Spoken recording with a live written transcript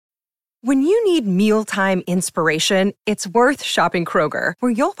When you need mealtime inspiration, it's worth shopping Kroger,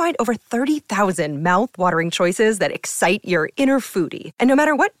 where you'll find over 30,000 mouth-watering choices that excite your inner foodie. And no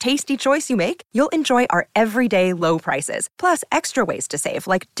matter what tasty choice you make, you'll enjoy our everyday low prices, plus extra ways to save,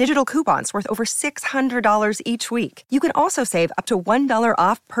 like digital coupons worth over $600 each week. You can also save up to $1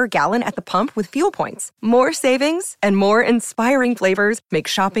 off per gallon at the pump with fuel points. More savings and more inspiring flavors make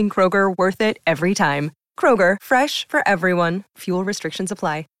shopping Kroger worth it every time. Kroger, fresh for everyone. Fuel restrictions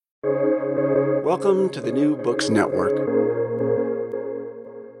apply. Welcome to the New Books Network.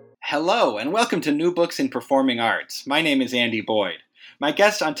 Hello, and welcome to New Books in Performing Arts. My name is Andy Boyd. My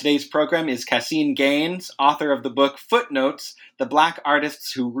guest on today's program is Caseen Gaines, author of the book Footnotes, The Black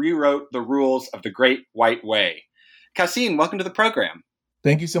Artists Who Rewrote the Rules of the Great White Way. Caseen, welcome to the program.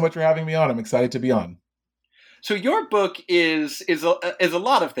 Thank you so much for having me on. I'm excited to be on. So your book is a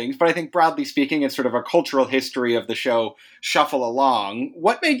lot of things, but I think broadly speaking, it's sort of a cultural history of the show Shuffle Along.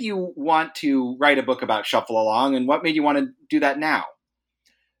 What made you want to write a book about Shuffle Along, and what made you want to do that now?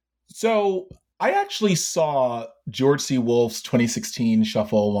 So I actually saw George C. Wolfe's 2016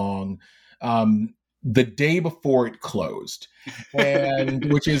 Shuffle Along the day before it closed,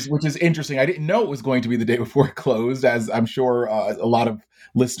 and which is interesting. I didn't know it was going to be the day before it closed, as I'm sure a lot of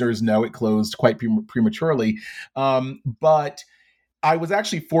listeners know. It closed quite prematurely, but I was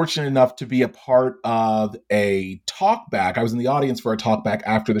actually fortunate enough to be a part of a talkback. I was in the audience for a talkback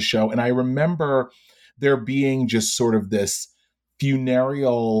after the show, and I remember there being just sort of this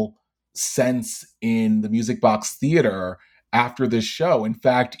funereal sense in the Music Box Theater after this show. In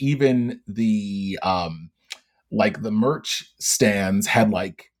fact, even the the merch stands had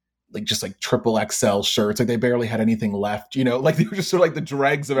like triple XL shirts. Like they barely had anything left, like they were just sort of like the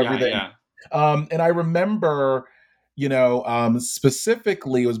dregs of everything. Yeah. And I remember,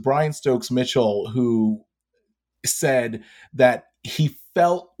 specifically it was Brian Stokes Mitchell who said that he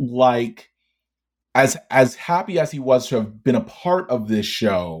felt like as happy as he was to have been a part of this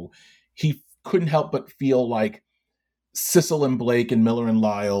show, he couldn't help but feel like Sissel and Blake and Miller and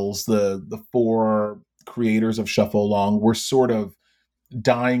Lyles, the four creators of Shuffle Along, were sort of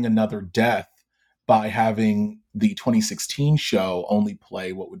dying another death by having the 2016 show only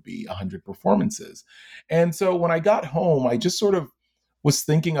play what would be 100 performances. And so when I got home, I just sort of was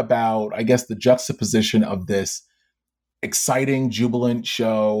thinking about, I guess, the juxtaposition of this exciting, jubilant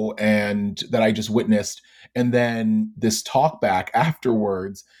show and that I just witnessed, and then this talk back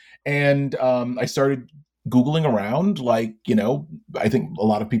afterwards. And I started Googling around, I think a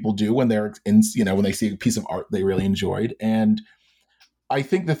lot of people do when they're when they see a piece of art they really enjoyed. And I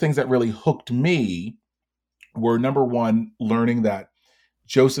think the things that really hooked me were, number one, learning that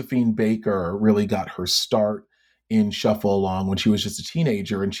Josephine Baker really got her start in Shuffle Along when she was just a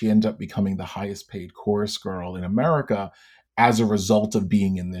teenager, and she ended up becoming the highest paid chorus girl in America as a result of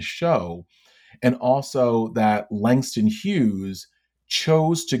being in this show. And also that Langston Hughes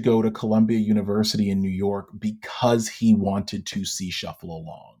chose to go to Columbia University in New York because he wanted to see Shuffle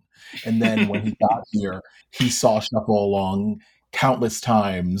Along. And then when he got here, he saw Shuffle Along countless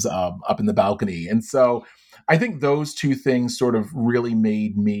times up in the balcony. And so I think those two things sort of really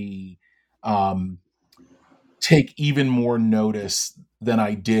made me take even more notice than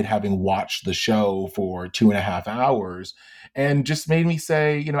I did having watched the show for 2.5 hours, and just made me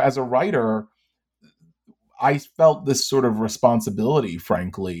say, as a writer, I felt this sort of responsibility,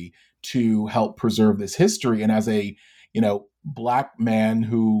 frankly, to help preserve this history. And as a, Black man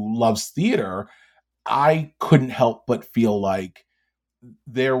who loves theater, I couldn't help but feel like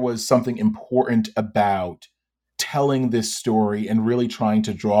there was something important about telling this story and really trying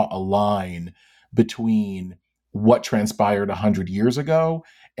to draw a line between what transpired 100 years ago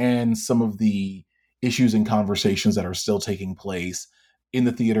and some of the issues and conversations that are still taking place in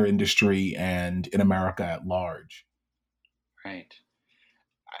the theater industry and in America at large. Right.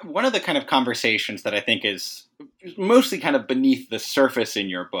 One of the kind of conversations that I think is mostly kind of beneath the surface in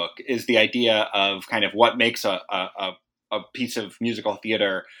your book is the idea of kind of what makes a piece of musical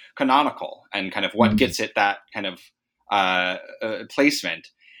theater canonical, and kind of what gets it that kind of placement.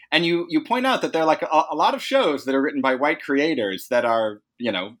 And you point out that there are like a lot of shows that are written by white creators that are,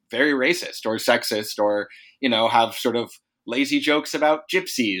 very racist or sexist or, have sort of lazy jokes about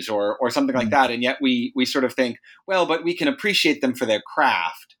gypsies or something like that. And yet we sort of think, well, but we can appreciate them for their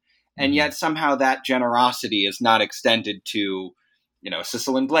craft. And yet somehow that generosity is not extended to,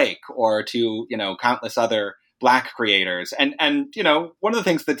 Sissel and Blake or to, countless other Black creators. And one of the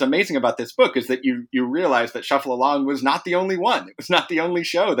things that's amazing about this book is that you realize that Shuffle Along was not the only one. It was not the only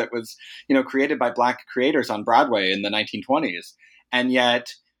show that was, created by Black creators on Broadway in the 1920s. And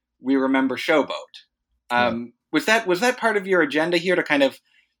yet we remember Showboat. Was that part of your agenda here to kind of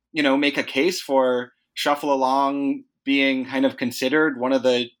make a case for Shuffle Along being kind of considered one of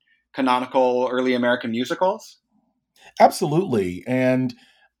the canonical early American musicals? Absolutely. And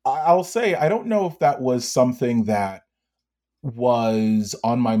I'll say, I don't know if that was something that was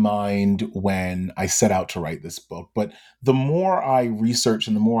on my mind when I set out to write this book, but the more I researched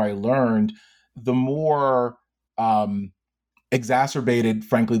and the more I learned, the more exacerbated,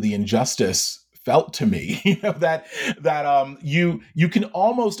 frankly, the injustice felt to me. You can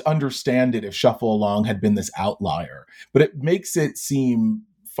almost understand it if Shuffle Along had been this outlier, but it makes it seem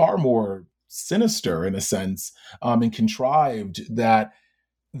far more sinister in a sense, and contrived, that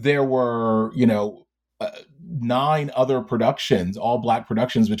there were, 9 other productions, all Black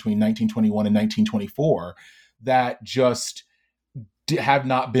productions between 1921 and 1924, that just have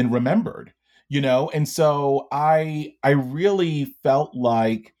not been remembered. And so I really felt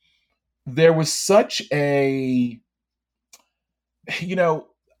like there was such a,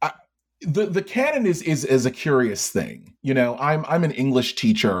 the canon is a curious thing. I'm an English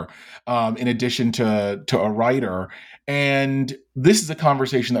teacher, in addition to a writer, and this is a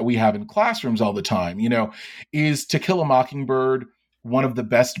conversation that we have in classrooms all the time. Is To Kill a Mockingbird one of the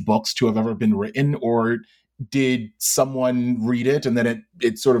best books to have ever been written, or did someone read it and then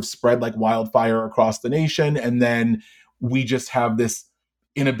it sort of spread like wildfire across the nation, and then we just have this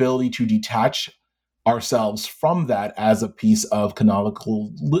inability to detach ourselves from that as a piece of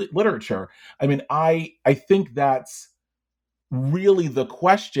canonical literature? I mean, I think that's really the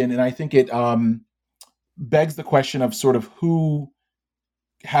question, and I think it begs the question of sort of who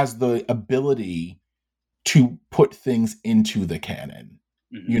has the ability to put things into the canon.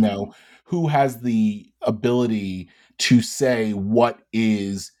 Mm-hmm. Who has the ability to say what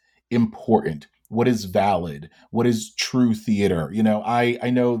is important, what is valid, what is true theater. I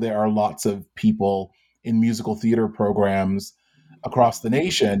know there are lots of people in musical theater programs across the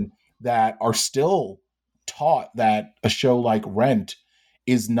nation that are still taught that a show like Rent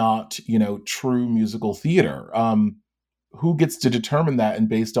is not, true musical theater. Who gets to determine that, and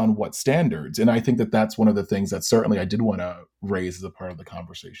based on what standards? And I think that that's one of the things that certainly I did want to raise as a part of the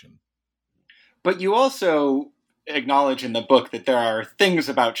conversation. But you also acknowledge in the book that there are things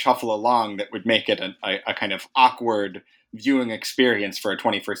about Shuffle Along that would make it a kind of awkward viewing experience for a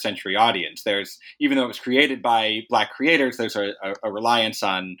 21st century audience. Even though it was created by Black creators, there's a reliance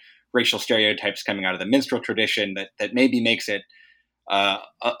on racial stereotypes coming out of the minstrel tradition that maybe makes it a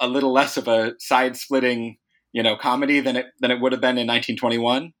little less of a side-splitting comedy than it would have been in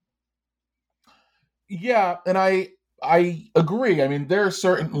 1921. Yeah, and I agree. I mean, there are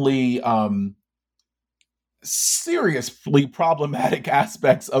certainly seriously problematic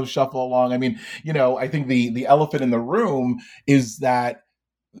aspects of Shuffle Along. I mean, I think the elephant in the room is that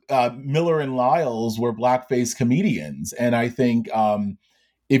Miller and Lyles were blackface comedians, and I think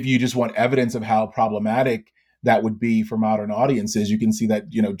if you just want evidence of how problematic that would be for modern audiences, you can see that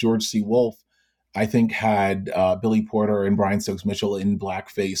George C. Wolfe, I think, had Billy Porter and Brian Stokes Mitchell in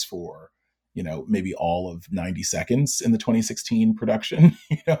blackface for maybe all of 90 seconds in the 2016 production.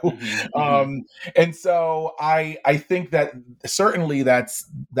 Mm-hmm. And so I think that certainly that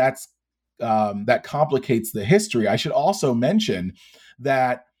complicates the history. I should also mention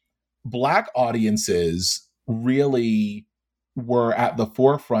that Black audiences really were at the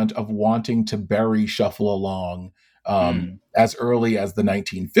forefront of wanting to bury Shuffle Along as early as the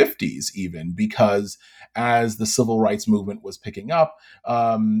 1950s, even, because as the civil rights movement was picking up,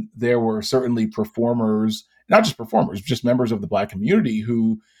 there were certainly performers, not just performers, just members of the Black community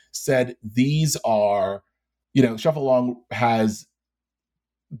who said these are, Shuffle Along has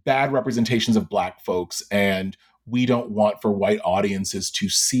bad representations of Black folks, and we don't want for white audiences to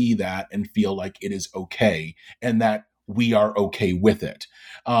see that and feel like it is okay, and that we are okay with it.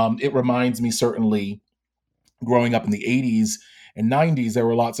 It reminds me, certainly, growing up in the 80s and 90s, there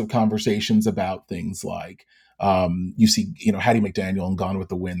were lots of conversations about things like, you see, Hattie McDaniel and Gone with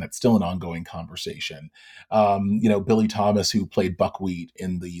the Wind. That's still an ongoing conversation. Billy Thomas, who played Buckwheat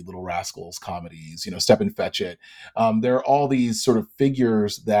in the Little Rascals comedies, Step and Fetch It. There are all these sort of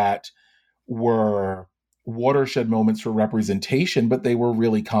figures that were watershed moments for representation, but they were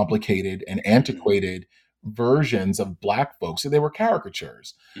really complicated and antiquated versions of Black folks. So they were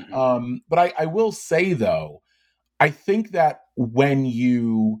caricatures. Mm-hmm. But I will say, though, I think that when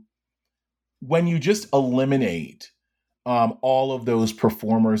you just eliminate all of those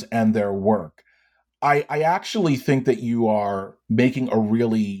performers and their work, I actually think that you are making a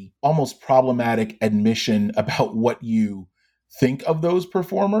really almost problematic admission about what you think of those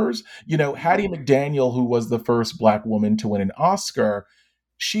performers. Hattie McDaniel, who was the first Black woman to win an Oscar,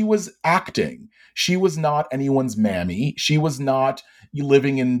 she was acting. She was not anyone's mammy. She was not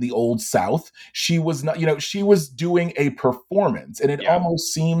living in the old South. She was not, she was doing a performance. And it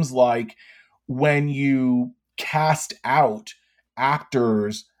almost seems like when you cast out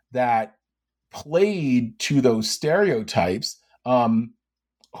actors that played to those stereotypes,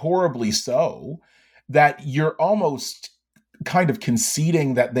 horribly so, that you're almost kind of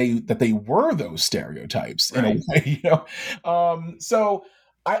conceding that they were those stereotypes in a way, So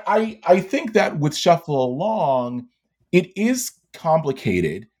I think that with Shuffle Along, it is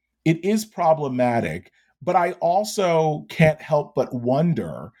complicated, it is problematic, but I also can't help but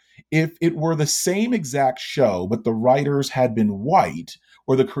wonder if it were the same exact show, but the writers had been white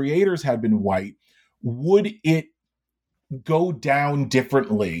or the creators had been white, would it go down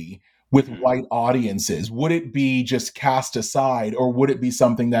differently with white audiences? Would it be just cast aside, or would it be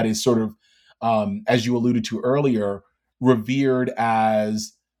something that is sort of, as you alluded to earlier, revered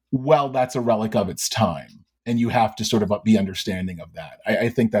as, well, that's a relic of its time, and you have to sort of be understanding of that? I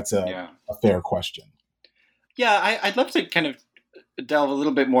think that's a fair question. Yeah, I'd love to kind of delve a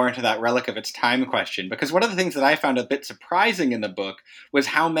little bit more into that relic of its time question, because one of the things that I found a bit surprising in the book was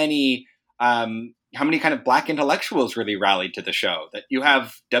how many kind of Black intellectuals really rallied to the show. That you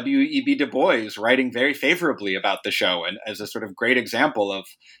have W.E.B. Du Bois writing very favorably about the show, and as a sort of great example of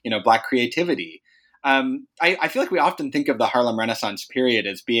Black creativity. I feel like we often think of the Harlem Renaissance period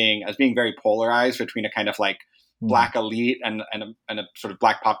as being very polarized between a kind of like Black elite and a sort of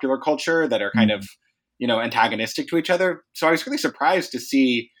Black popular culture that are kind of antagonistic to each other. So I was really surprised to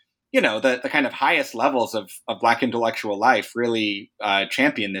see the kind of highest levels of Black intellectual life really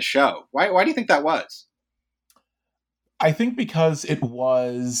champion this show. Why do you think that was? I think because it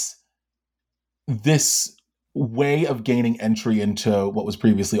was this way of gaining entry into what was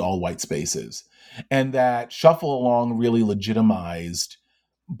previously all white spaces, and that Shuffle Along really legitimized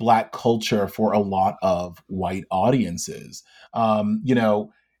Black culture for a lot of white audiences.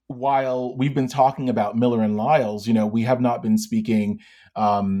 While we've been talking about Miller and Lyles, we have not been speaking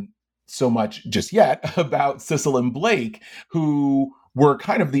so much just yet about Cecil and Blake, who were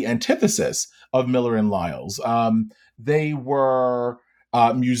kind of the antithesis of Miller and Lyles. They were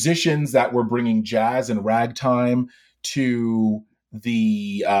musicians that were bringing jazz and ragtime to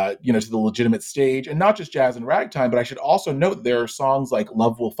the to the legitimate stage, and not just jazz and ragtime, but I should also note there are songs like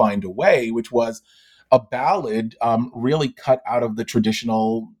 "Love Will Find a Way," which was a ballad really cut out of the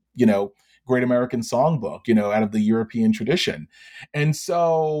traditional, Great American Songbook, out of the European tradition. And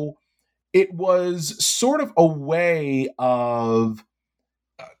so it was sort of a way of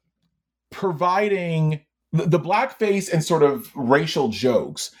providing the blackface, and sort of racial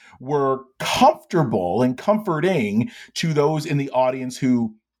jokes were comfortable and comforting to those in the audience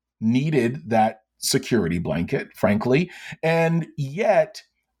who needed that security blanket, frankly. And yet,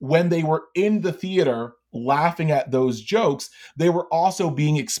 when they were in the theater laughing at those jokes, they were also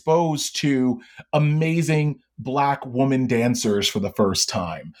being exposed to amazing Black woman dancers for the first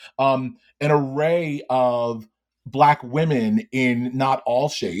time. An array of Black women in not all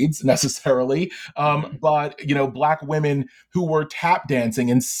shades necessarily, but Black women who were tap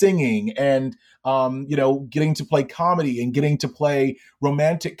dancing and singing and getting to play comedy and getting to play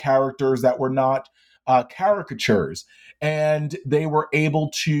romantic characters that were not caricatures. And they were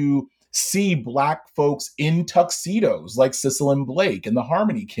able to see Black folks in tuxedos like Cecil and Blake and the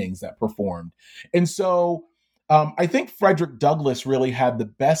Harmony Kings that performed. And so I think Frederick Douglass really had the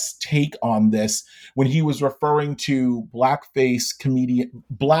best take on this when he was referring to Black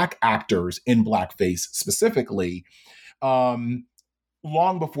actors in blackface specifically, long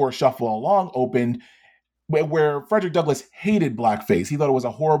before Shuffle Along opened, where Frederick Douglass hated blackface. He thought it was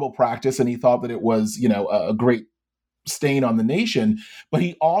a horrible practice, and he thought that it was, a great stain on the nation. But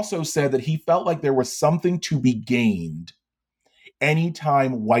he also said that he felt like there was something to be gained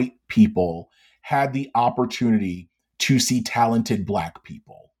anytime white people had the opportunity to see talented Black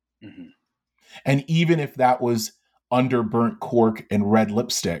people. Mm-hmm. And even if that was under burnt cork and red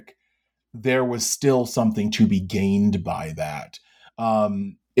lipstick, there was still something to be gained by that.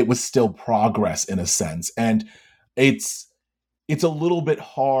 It was still progress in a sense. And it's a little bit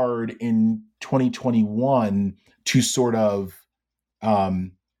hard in 2021 to sort of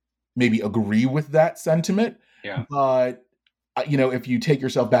maybe agree with that sentiment. Yeah. But if you take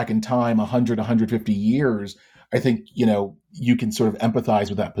yourself back in time 100, 150 years, I think, you can sort of empathize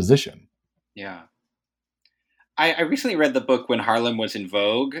with that position. Yeah. I recently read the book When Harlem Was in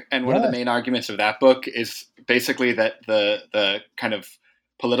Vogue, and one of the main arguments of that book is basically that the kind of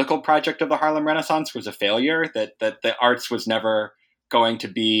political project of the Harlem Renaissance was a failure, that the arts was never going to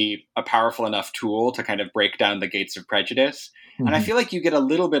be a powerful enough tool to kind of break down the gates of prejudice. Mm-hmm. And I feel like you get a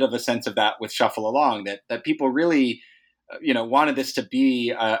little bit of a sense of that with Shuffle Along, that people really, wanted this to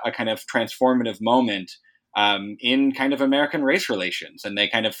be a kind of transformative moment in kind of American race relations. And they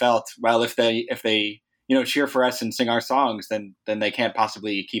kind of felt, well, if they cheer for us and sing our songs, then they can't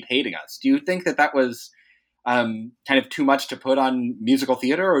possibly keep hating us. Do you think that was kind of too much to put on musical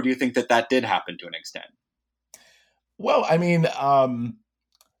theater, or do you think that did happen to an extent? Well, I mean, I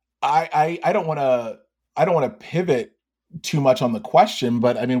don't want to pivot too much on the question,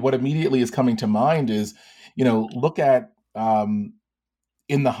 but I mean, what immediately is coming to mind is, look at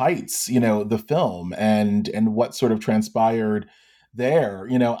In the Heights, the film and what sort of transpired there.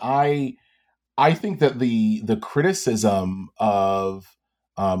 I think that the criticism of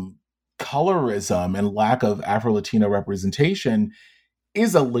colorism and lack of Afro-Latino representation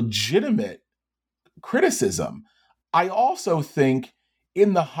is a legitimate criticism. I also think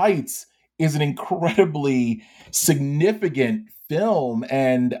In the Heights is an incredibly significant film,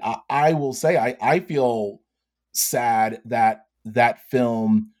 and I will say I feel sad that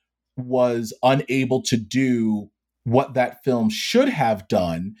film was unable to do what that film should have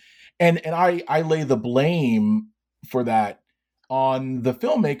done, and I lay the blame for that on the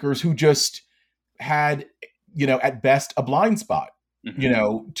filmmakers who just had, at best a blind spot.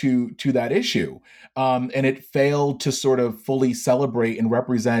 Mm-hmm. to that issue. And it failed to sort of fully celebrate and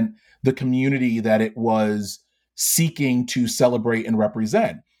represent the community that it was seeking to celebrate and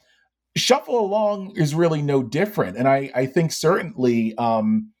represent. Shuffle Along is really no different. And I think certainly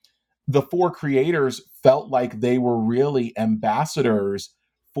the four creators felt like they were really ambassadors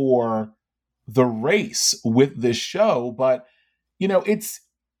for the race with this show. But, it's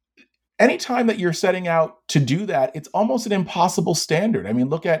anytime that you're setting out to do that, it's almost an impossible standard. I mean,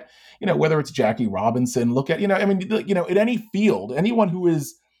 look at, whether it's Jackie Robinson, look at, in any field, anyone who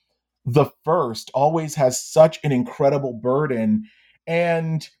is the first always has such an incredible burden.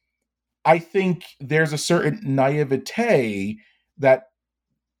 And I think there's a certain naivete that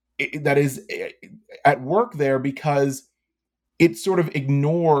is at work there, because it sort of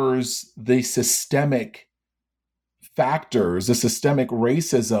ignores the systemic factors, the systemic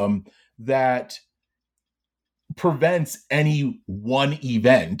racism that prevents any one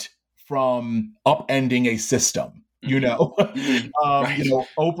event from upending a system. Right. Oprah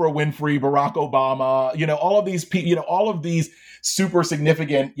Winfrey, Barack Obama, all of these people, all of these super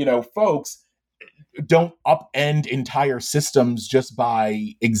significant, folks don't upend entire systems just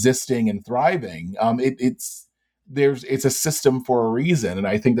by existing and thriving. It's a system for a reason, and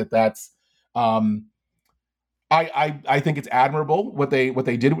I think that's. I think it's admirable what they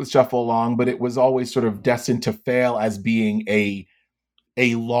did with Shuffle Along, but it was always sort of destined to fail as being a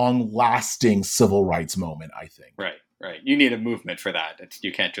long-lasting civil rights moment, I think. Right. You need a movement for that.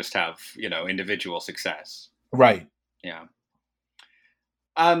 You can't just have, individual success. Right. Yeah.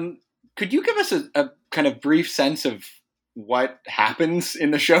 Could you give us a kind of brief sense of what happens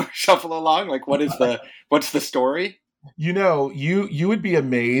in the show Shuffle Along? Like, what's the story? You would be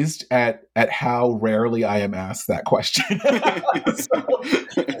amazed at how rarely I am asked that question.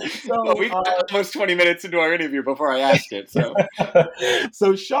 We got almost 20 minutes into our interview before I asked it.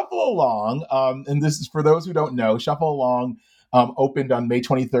 So Shuffle Along, and this is for those who don't know, Shuffle Along opened on May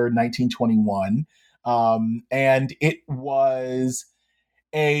 23rd, 1921. And it was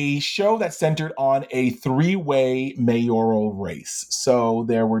a show that centered on a three-way mayoral race. So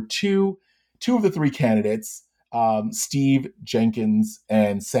there were two of the three candidates, Steve Jenkins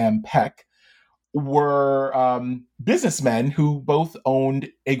and Sam Peck, were businessmen who both owned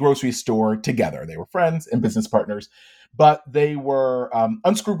a grocery store together. They were friends and business partners, but they were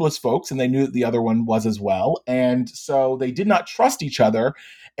unscrupulous folks, and they knew that the other one was as well. And so they did not trust each other,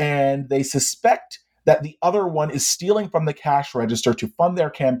 and they suspect that the other one is stealing from the cash register to fund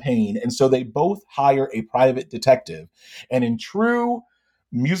their campaign. And so they both hire a private detective. And in true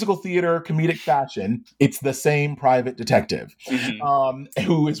musical theater comedic fashion, it's the same private detective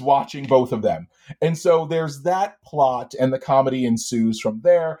who is watching both of them. And so there's that plot, and the comedy ensues from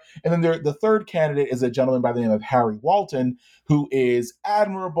there. And then the third candidate is a gentleman by the name of Harry Walton, who is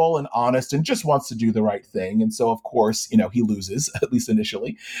admirable and honest and just wants to do the right thing. And so, of course, he loses, at least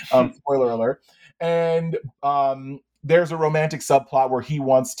initially. Spoiler alert. And there's a romantic subplot where he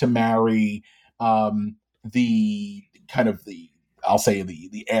wants to marry the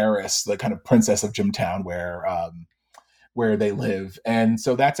heiress, the kind of princess of Jimtown, where they live. And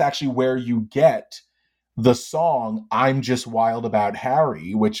so that's actually where you get the song "I'm Just Wild About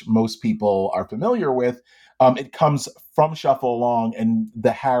Harry," which most people are familiar with. It comes from Shuffle Along, and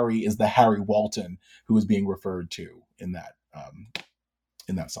the Harry is the Harry Walton who is being referred to in that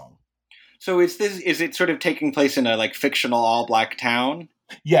in that song. So is it sort of taking place in a like fictional all black town?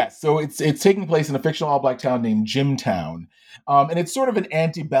 Yes, so it's taking place in a fictional all black town named Jimtown, and it's sort of an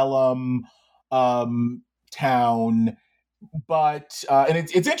antebellum town. But and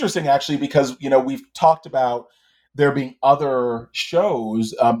it's interesting actually because we've talked about there being other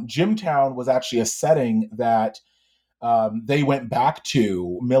shows. Jimtown was actually a setting that they went back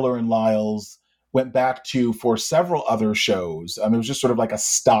to. Miller and Lyles went back to for several other shows. It was just sort of like a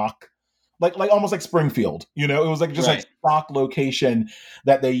stock, like almost like Springfield. It was like just like stock location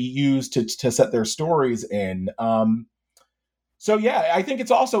that they used to set their stories in. So yeah, I think it's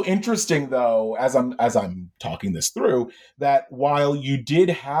also interesting though, as I'm talking this through, that while you did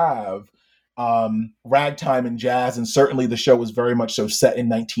have ragtime and jazz, and certainly the show was very much so set in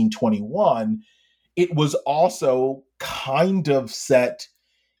 1921, it was also kind of set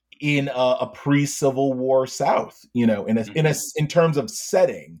in a pre-Civil War South, in terms of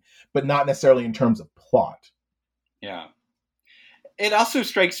setting, but not necessarily in terms of plot. Yeah. It also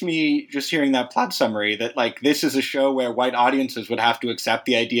strikes me, just hearing that plot summary, that like this is a show where white audiences would have to accept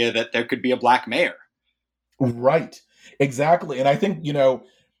the idea that there could be a black mayor. Right. Exactly. And I think,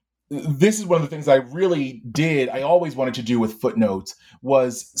 this is one of the things I really did. I always wanted to do with Footnotes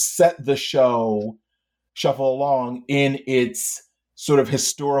was set the show Shuffle Along in its sort of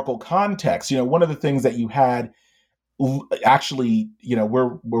historical context. One of the things that you had actually,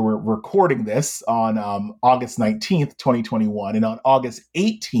 we're recording this on August 19th, 2021, and on August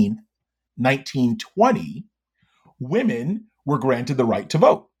 18th, 1920, women were granted the right to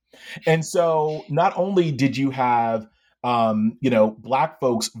vote. And so not only did you have Black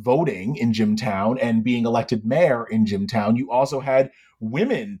folks voting in Jimtown and being elected mayor in Jimtown, you also had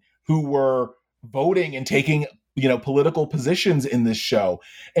women who were voting and taking political positions in this show.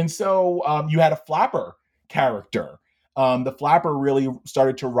 And so you had a flapper character. The flapper really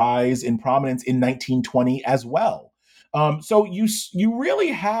started to rise in prominence in 1920 as well. So you really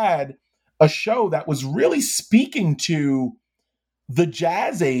had a show that was really speaking to the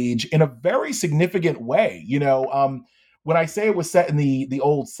jazz age in a very significant way. When I say it was set in the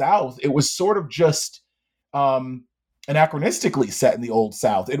Old South, it was sort of just anachronistically set in the Old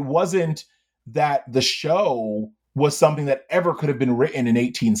South. It wasn't that the show was something that ever could have been written in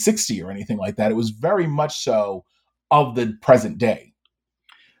 1860 or anything like that. It was very much so of the present day.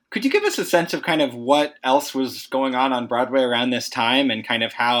 Could you give us a sense of kind of what else was going on Broadway around this time and kind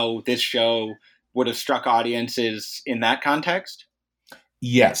of how this show would have struck audiences in that context?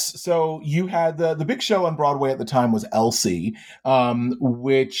 Yes. So you had the big show on Broadway at the time was Elsie,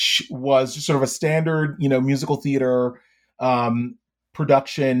 which was just sort of a standard, musical theater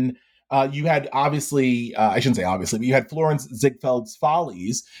production. You had obviously, I shouldn't say obviously, but you had Florence Ziegfeld's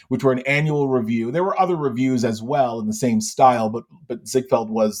Follies, which were an annual review. There were other reviews as well in the same style, but Ziegfeld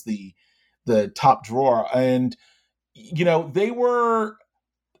was the top drawer. And, there were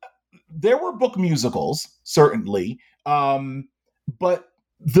book musicals, certainly. But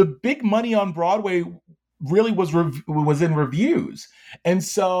the big money on Broadway really was in reviews. And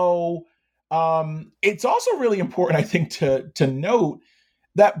so it's also really important, I think, to note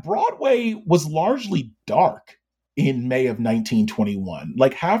that Broadway was largely dark in May of 1921.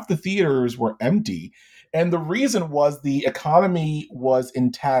 Like half the theaters were empty. And the reason was the economy was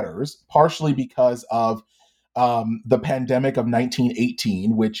in tatters, partially because of the pandemic of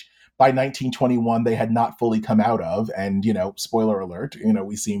 1918, which by 1921 they had not fully come out of. And, spoiler alert,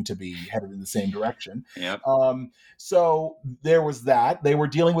 we seem to be headed in the same direction. Yep. So there was that. They were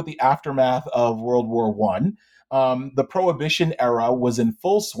dealing with the aftermath of World War I. The Prohibition era was in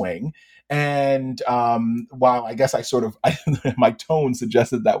full swing. And while I guess my tone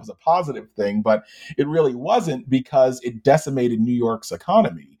suggested that was a positive thing, but it really wasn't, because it decimated New York's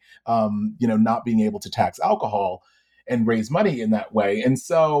economy, not being able to tax alcohol and raise money in that way. And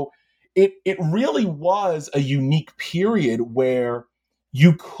so it really was a unique period where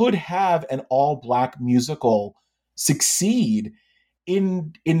you could have an all-Black musical succeed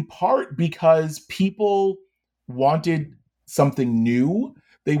in part because people wanted something new.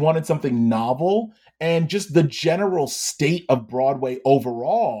 They wanted something novel, and just the general state of Broadway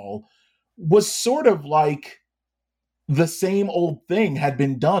overall was sort of like the same old thing had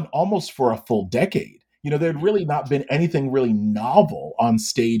been done almost for a full decade. There'd really not been anything really novel on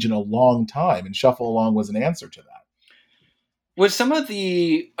stage in a long time, and Shuffle Along was an answer to that. Was some of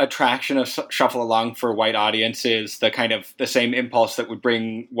the attraction of Shuffle Along for white audiences the kind of the same impulse that would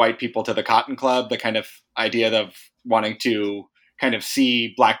bring white people to the Cotton Club, the kind of idea of wanting to kind of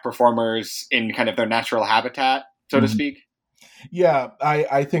see Black performers in kind of their natural habitat, so to speak? Yeah,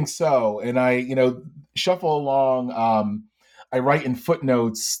 I think so. And Shuffle Along, I write in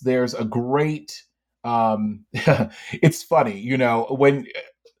footnotes, there's a great, it's funny, you know, when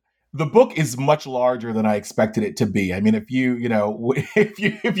the book is much larger than I expected it to be. I mean, if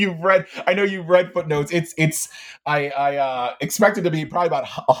you've read, I know you've read footnotes. I expected to be probably about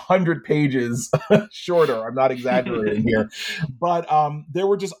 100 pages shorter. I'm not exaggerating here, but there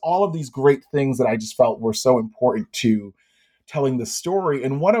were just all of these great things that I just felt were so important to telling the story,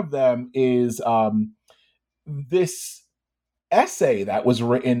 and one of them is this essay that was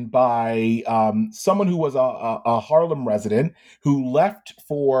written by someone who was a Harlem resident who left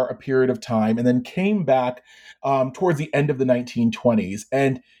for a period of time and then came back towards the end of the 1920s.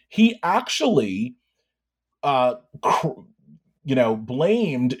 And he actually,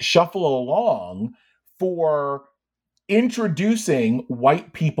 blamed Shuffle Along for introducing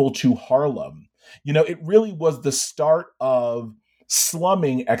white people to Harlem. You know, it really was the start of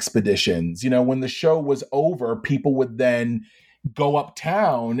slumming expeditions. You know, when the show was over, people would then go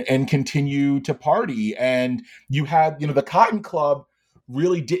uptown and continue to party. And you had, the Cotton Club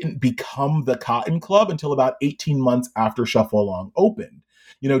really didn't become the Cotton Club until about 18 months after Shuffle Along opened,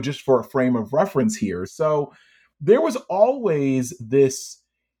 just for a frame of reference here. So there has always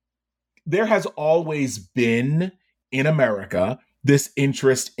been in America this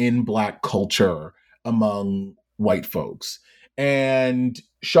interest in Black culture among white folks. And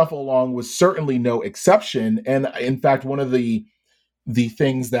Shuffle Along was certainly no exception. And in fact, one of the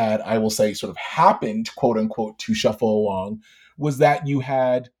things that I will say sort of happened, quote unquote, to Shuffle Along was that you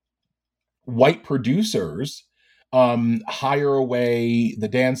had white producers hire away the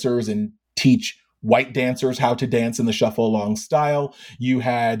dancers and teach white dancers how to dance in the Shuffle Along style. You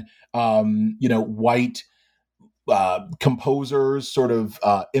had, white composers sort of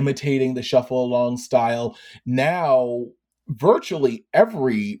imitating the Shuffle Along style. Now, virtually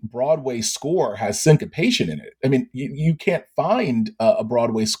every Broadway score has syncopation in it. I mean, you can't find a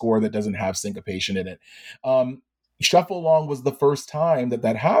Broadway score that doesn't have syncopation in it. Shuffle Along was the first time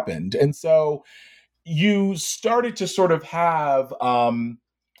that happened. And so you started to sort of have,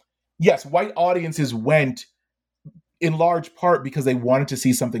 white audiences went in large part because they wanted to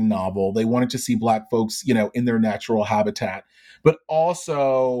see something novel. They wanted to see Black folks, in their natural habitat. But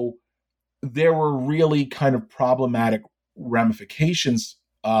also there were really kind of problematic ramifications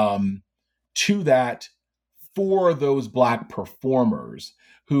to that for those Black performers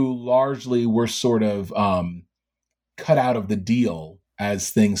who largely were sort of cut out of the deal as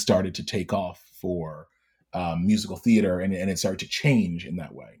things started to take off for musical theater, and it started to change in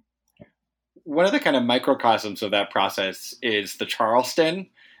that way. One of the kind of microcosms of that process is the Charleston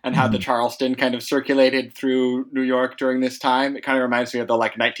and how the Charleston kind of circulated through New York during this time. It kind of reminds me of the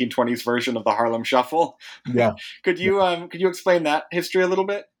 1920s version of the Harlem Shuffle. Yeah. Could you explain that history a little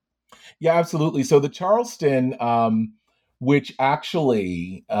bit? Yeah, absolutely. So the Charleston, which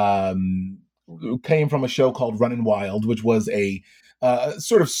actually came from a show called Runnin' Wild, which was a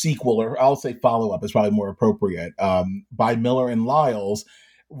sort of sequel, or I'll say follow-up is probably more appropriate, by Miller and Lyles,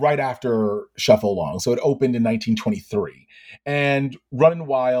 right after Shuffle Along. So it opened in 1923. And Runnin'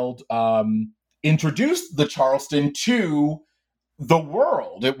 Wild introduced the Charleston to the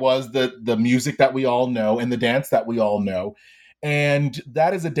world. It was the music that we all know and the dance that we all know. And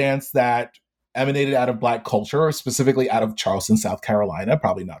that is a dance that emanated out of Black culture, specifically out of Charleston, South Carolina,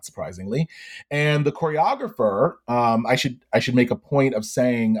 probably not surprisingly. And the choreographer, I should make a point of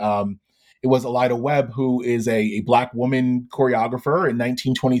saying, it was Elida Webb, who is a Black woman choreographer in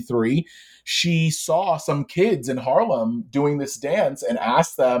 1923. She saw some kids in Harlem doing this dance and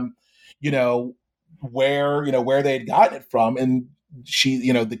asked them, where they had gotten it from. And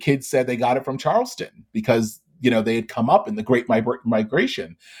she, the kids said they got it from Charleston because, they had come up in the Great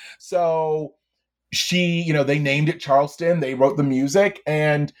Migration. So they named it Charleston. They wrote the music.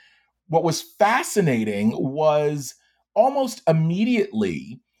 And what was fascinating was almost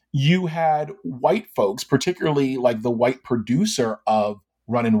immediately, you had white folks, particularly like the white producer of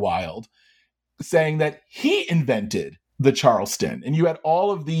Runnin' Wild, saying that he invented the Charleston. And you had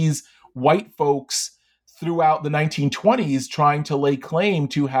all of these white folks throughout the 1920s trying to lay claim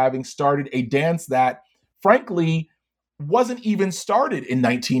to having started a dance that, frankly, wasn't even started in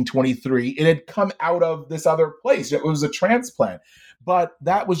 1923. It had come out of this other place. It was a transplant. But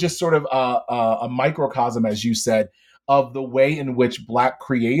that was just sort of a microcosm, as you said, of the way in which Black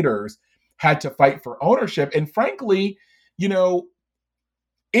creators had to fight for ownership. And frankly,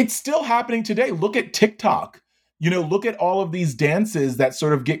 it's still happening today. Look at TikTok. Look at all of these dances that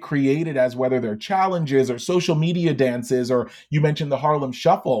sort of get created as whether they're challenges or social media dances, or you mentioned the Harlem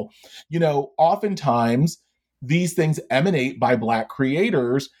Shuffle. Oftentimes these things emanate by Black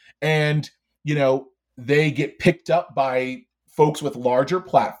creators, and, they get picked up by folks with larger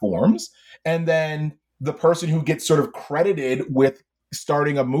platforms. And then the person who gets sort of credited with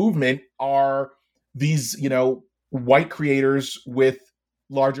starting a movement are these, white creators with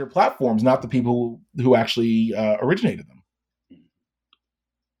larger platforms, not the people who actually originated them.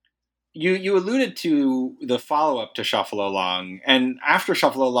 You alluded to the follow-up to Shuffle Along, and after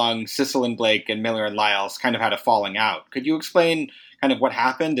Shuffle Along, Sissel and Blake and Miller and Lyles kind of had a falling out. Could you explain kind of what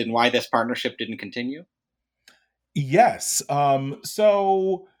happened and why this partnership didn't continue? Yes.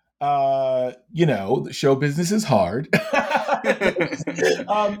 So, the show business is hard.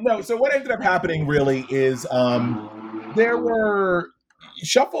 No, so what ended up happening really is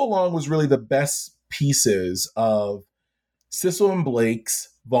Shuffle Along was really the best pieces of Sissel and Blake's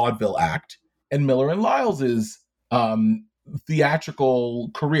vaudeville act and Miller and Lyles's theatrical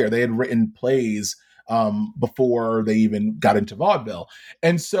career. They had written plays before they even got into vaudeville.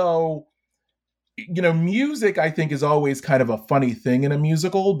 And so, music, I think, is always kind of a funny thing in a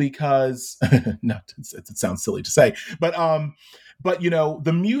musical because, it sounds silly to say, but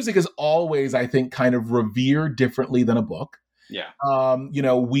the music is always, I think, kind of revered differently than a book. Yeah.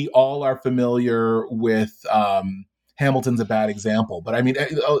 We all are familiar with Hamilton's a bad example, but I mean,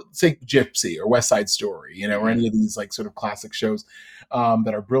 say Gypsy or West Side Story, or any of these like sort of classic shows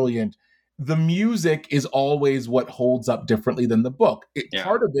that are brilliant. The music is always what holds up differently than the book.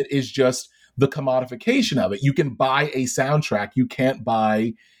 Part of it is just the commodification of it. You can buy a soundtrack. You can't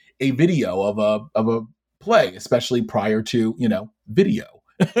buy a video of a play, especially prior to, video.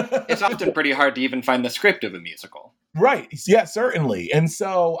 It's often pretty hard to even find the script of a musical. Right. Yeah, certainly. And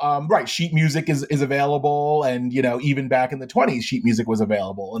so, sheet music is available. And, even back in the 1920s, sheet music was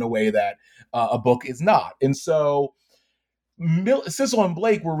available in a way that a book is not. And so Sissel and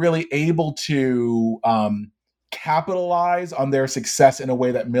Blake were really able to capitalize on their success in a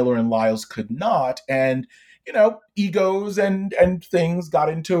way that Miller and Lyles could not. And, egos and things got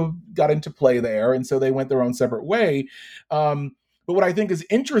into play there. And so they went their own separate way. But what I think is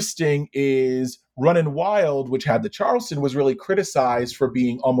interesting is Runnin' Wild, which had the Charleston, was really criticized for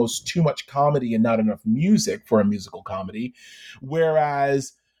being almost too much comedy and not enough music for a musical comedy.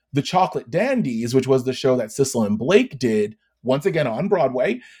 Whereas The Chocolate Dandies, which was the show that Sissel and Blake did, once again on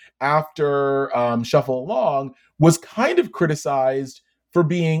Broadway, after Shuffle Along, was kind of criticized for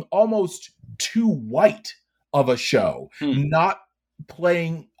being almost too white of a show, not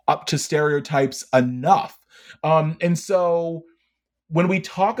playing up to stereotypes enough. And so when we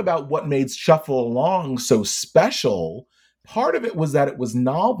talk about what made Shuffle Along so special, part of it was that it was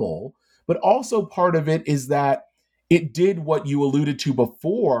novel, but also part of it is that it did what you alluded to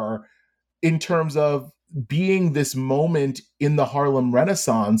before in terms of being this moment in the Harlem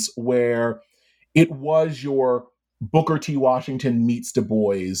Renaissance where it was your Booker T. Washington meets Du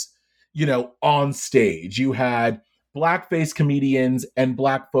Bois, on stage. You had blackface comedians and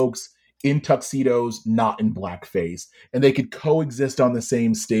Black folks in tuxedos, not in blackface, and they could coexist on the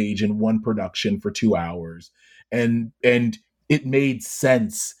same stage in one production for 2 hours. And it made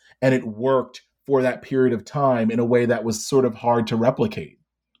sense and it worked for that period of time in a way that was sort of hard to replicate.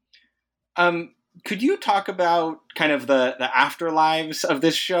 Could you talk about kind of the afterlives of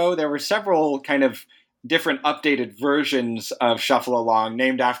this show? There were several kind of different updated versions of Shuffle Along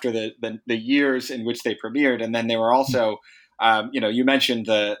named after the years in which they premiered. And then there were also, you mentioned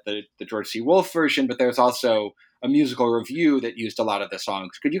the George C. Wolfe version, but there's also a musical review that used a lot of the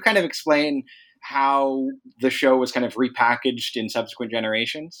songs. Could you kind of explain how the show was kind of repackaged in subsequent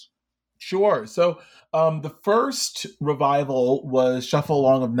generations? Sure. So the first revival was Shuffle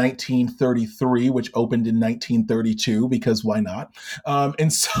Along of 1933, which opened in 1932, because why not?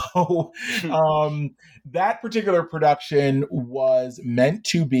 And so that particular production was meant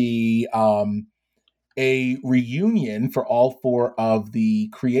to be a reunion for all four of the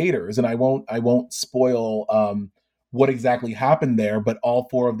creators. And I won't spoil what exactly happened there, but all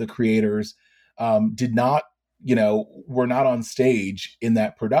four of the creators did not, were not on stage in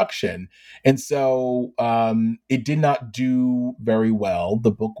that production. And so it did not do very well. The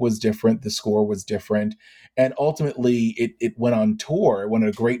book was different. The score was different. And ultimately it went on tour. It went on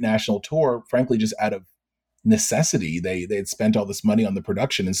a great national tour, frankly, just out of necessity. They had spent all this money on the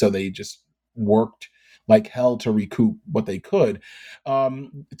production. And so they just worked like hell to recoup what they could.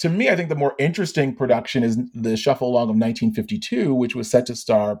 To me, I think the more interesting production is the Shuffle Along of 1952, which was set to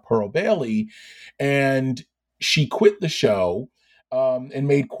star Pearl Bailey. And she quit the show and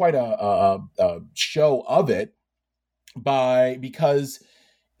made quite a show of it because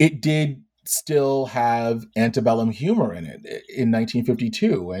it did still have antebellum humor in it in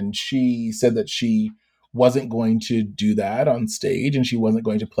 1952. And she said that she wasn't going to do that on stage and she wasn't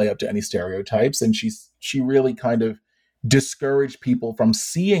going to play up to any stereotypes. And she really kind of discourage people from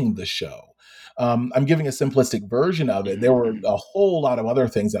seeing the show. I'm giving a simplistic version of it. There were a whole lot of other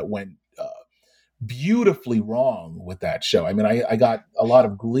things that went beautifully wrong with that show. I mean, I got a lot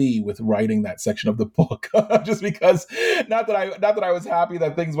of glee with writing that section of the book, just because not that I was happy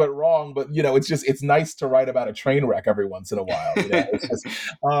that things went wrong, but it's nice to write about a train wreck every once in a while. It's just,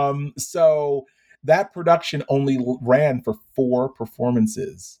 so that production only ran for 4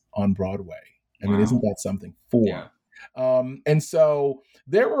 performances on Broadway. I mean, isn't that something? 4. Yeah. And so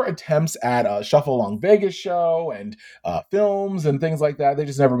there were attempts at a Shuffle Along Vegas show and films and things like that. They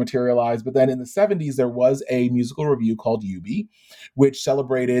just never materialized. But then in the 70s, there was a musical revue called Eubie, which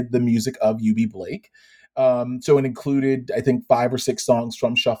celebrated the music of Eubie Blake. So it included, I think, 5 or 6 songs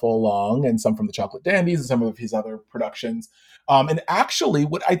from Shuffle Along and some from the Chocolate Dandies and some of his other productions. And actually,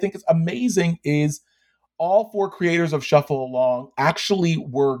 what I think is amazing is all 4 creators of Shuffle Along actually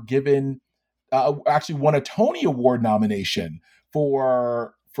were given actually won a Tony Award nomination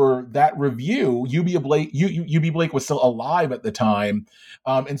for that review. Eubie Blake was still alive at the time,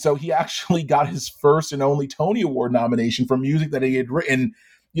 and so he actually got his first and only Tony Award nomination for music that he had written,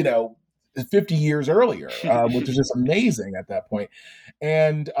 50 years earlier, which is just amazing at that point.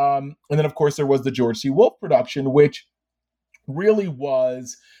 And then of course there was the George C. Wolfe production, which really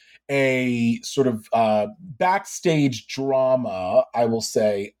was a sort of backstage drama, I will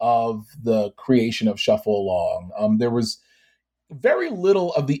say, of the creation of Shuffle Along. There was very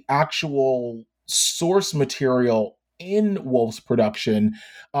little of the actual source material in Wolfe's production.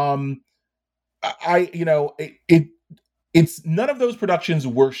 It's none of those productions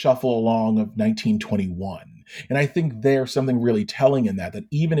were Shuffle Along of 1921. And I think there's something really telling in that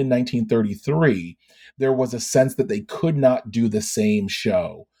even in 1933, there was a sense that they could not do the same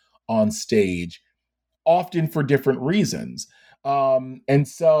show on stage, often for different reasons. And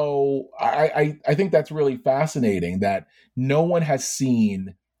so I think that's really fascinating that no one has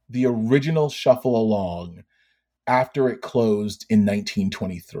seen the original Shuffle Along after it closed in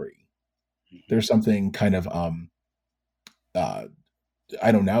 1923. There's something kind of, I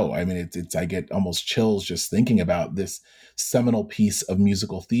don't know. I mean, I get almost chills just thinking about this seminal piece of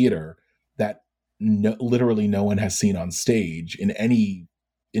musical theater that literally no one has seen on stage in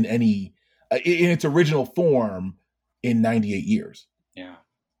its original form in 98 years. Yeah.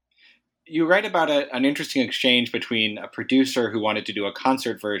 You write about an interesting exchange between a producer who wanted to do a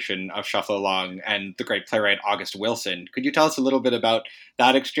concert version of Shuffle Along and the great playwright August Wilson. Could you tell us a little bit about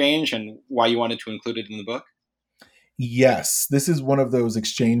that exchange and why you wanted to include it in the book? Yes, this is one of those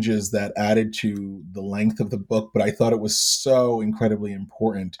exchanges that added to the length of the book, but I thought it was so incredibly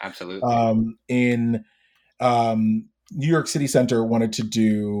important. Absolutely. New York City Center wanted to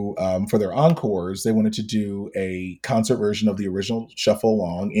do, for their encores, they wanted to do a concert version of the original Shuffle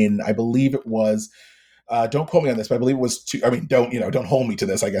Along in, I believe it was, don't quote me on this, but I believe it was, don't hold me to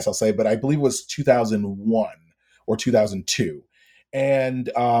this, I guess I'll say, but I believe it was 2001 or 2002. And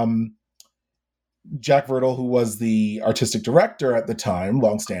Jack Vertel, who was the artistic director at the time,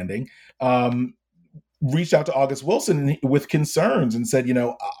 longstanding, reached out to August Wilson with concerns and said,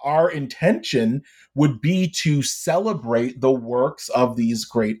 our intention would be to celebrate the works of these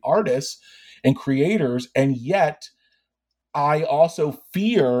great artists and creators. And yet I also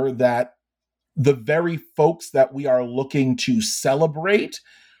fear that the very folks that we are looking to celebrate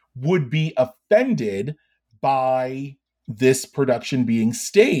would be offended by this production being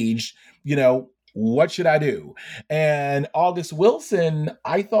staged. What should I do? And August Wilson,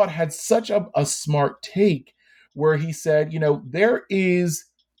 I thought, had such a smart take where he said, there is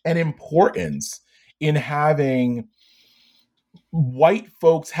an importance in having white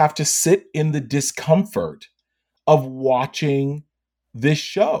folks have to sit in the discomfort of watching this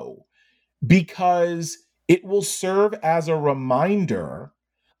show because it will serve as a reminder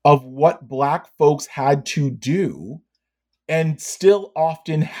of what Black folks had to do and still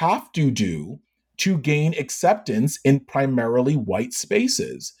often have to do to gain acceptance in primarily white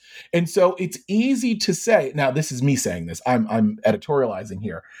spaces. And so it's easy to say, now this is me saying this, I'm editorializing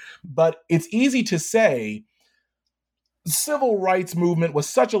here, but it's easy to say civil rights movement was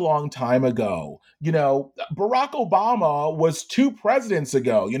such a long time ago. Barack Obama was 2 presidents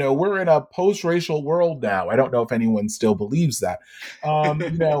ago. We're in a post-racial world now. I don't know if anyone still believes that.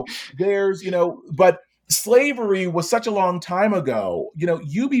 But slavery was such a long time ago.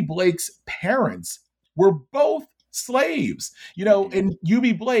 Eubie Blake's parents were both slaves, and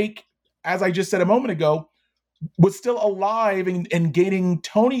Eubie Blake, as I just said a moment ago, was still alive and gaining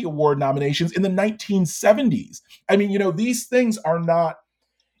Tony Award nominations in the 1970s. I mean, these things are not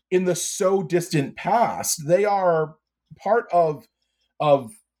in the so distant past. They are part of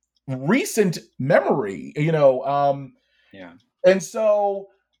recent memory, Yeah. And so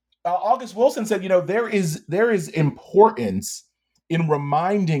August Wilson said, there is importance in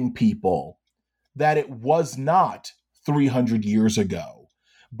reminding people that it was not 300 years ago,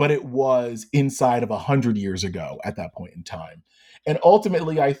 but it was inside of 100 years ago at that point in time. And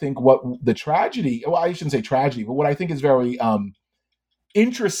ultimately, I think what the tragedy, well, I shouldn't say tragedy, but what I think is very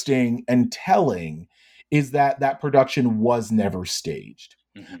interesting and telling is that production was never staged.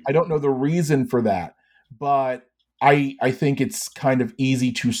 Mm-hmm. I don't know the reason for that, but I think it's kind of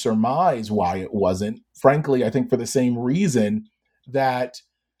easy to surmise why it wasn't. Frankly, I think for the same reason that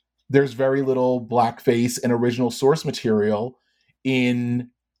there's very little blackface and original source material in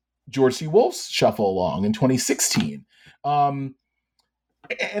George C. Wolfe's Shuffle Along in 2016. And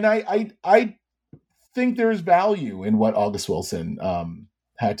I think there's value in what August Wilson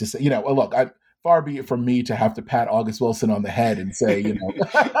had to say. Look, far be it from me to have to pat August Wilson on the head and say,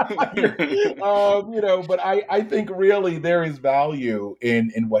 but I think really there is value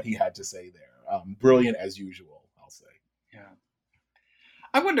in what he had to say there. Brilliant as usual, I'll say. Yeah.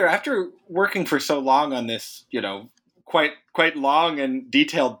 I wonder, after working for so long on this, quite long and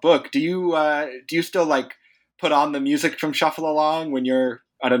detailed book, do you still like put on the music from Shuffle Along when you're,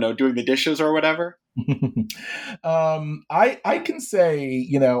 I don't know, doing the dishes or whatever? I can say,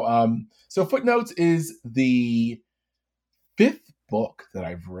 so Footnotes is the 5th book that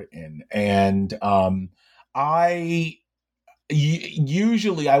I've written, and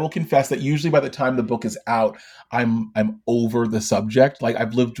usually I will confess that usually by the time the book is out, I'm over the subject. Like,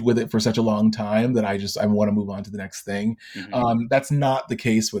 I've lived with it for such a long time that I want to move on to the next thing. Mm-hmm. That's not the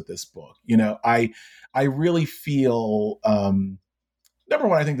case with this book. I really feel, number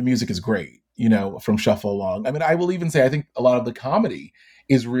one, I think the music is great, from Shuffle Along. I mean, I will even say I think a lot of the comedy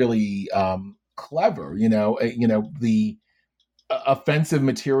is really clever. The offensive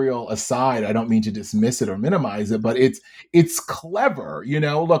material aside, I don't mean to dismiss it or minimize it, but it's clever.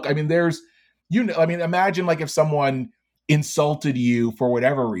 Look, I mean, imagine like if someone insulted you for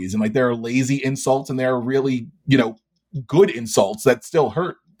whatever reason. Like, there are lazy insults and there are really, good insults that still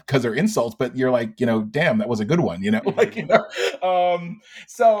hurt because they're insults, but you're like, damn, that was a good one,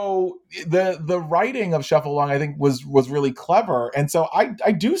 so the writing of Shuffle Along, I think was really clever. And so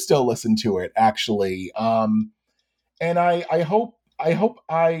I do still listen to it, actually. And I hope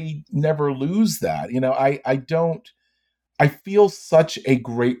I never lose that. I feel such a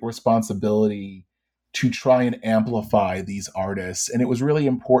great responsibility to try and amplify these artists. And it was really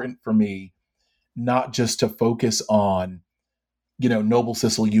important for me not just to focus on, Noble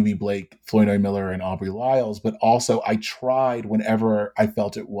Sissle, Eubie Blake, Flournoy Miller, and Aubrey Lyles, but also I tried whenever I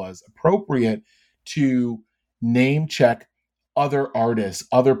felt it was appropriate to name check other artists,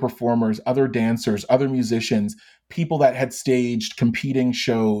 other performers, other dancers, other musicians, people that had staged competing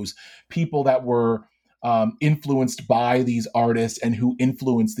shows, people that were influenced by these artists and who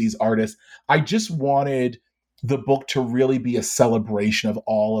influenced these artists. I just wanted the book to really be a celebration of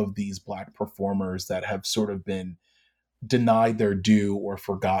all of these Black performers that have sort of been denied their due or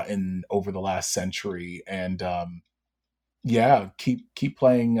forgotten over the last century. And keep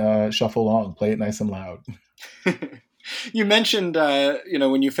playing Shuffle Along, play it nice and loud. You mentioned,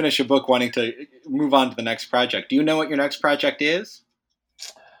 when you finish a book, wanting to move on to the next project. Do you know what your next project is?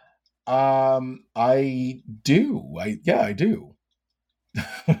 I do. I do.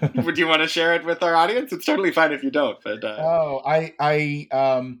 Would you want to share it with our audience? It's totally fine if you don't. But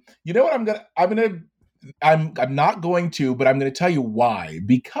you know what? I'm not going to, but I'm going to tell you why.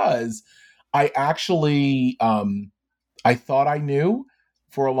 Because I actually, I thought I knew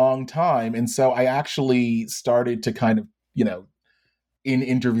for a long time. And so I actually started to kind of, in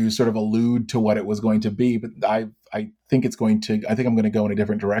interviews sort of allude to what it was going to be. But I think I'm going to go in a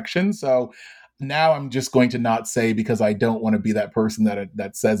different direction. So now I'm just going to not say, because I don't want to be that person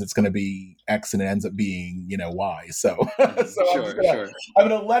that says it's going to be X and it ends up being, Y. So, Sure. I'm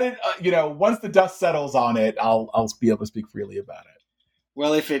going to let it, once the dust settles on it, I'll be able to speak freely about it.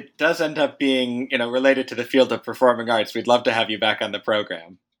 Well, if it does end up being, related to the field of performing arts, we'd love to have you back on the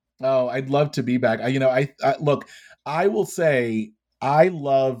program. Oh, I'd love to be back. Look, I will say I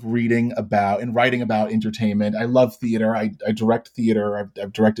love reading about and writing about entertainment. I love theater. I direct theater.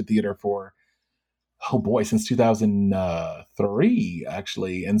 I've directed theater for, since 2003,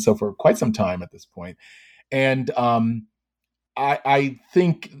 actually. And so for quite some time at this point. And I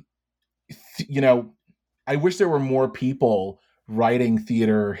think, I wish there were more people writing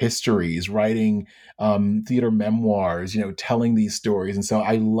theater histories, writing theater memoirs, telling these stories. And so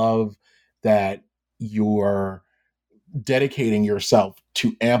I love that you're dedicating yourself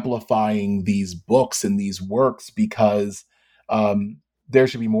to amplifying these books and these works, because there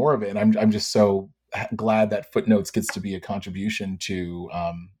should be more of it. And I'm just so glad that Footnotes gets to be a contribution to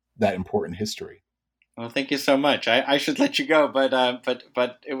that important history. Well, thank you so much. I should let you go,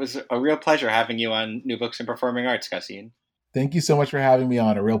 but it was a real pleasure having you on New Books in Performing Arts, Gaussian. Thank you so much for having me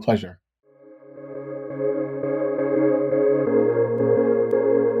on. A real pleasure.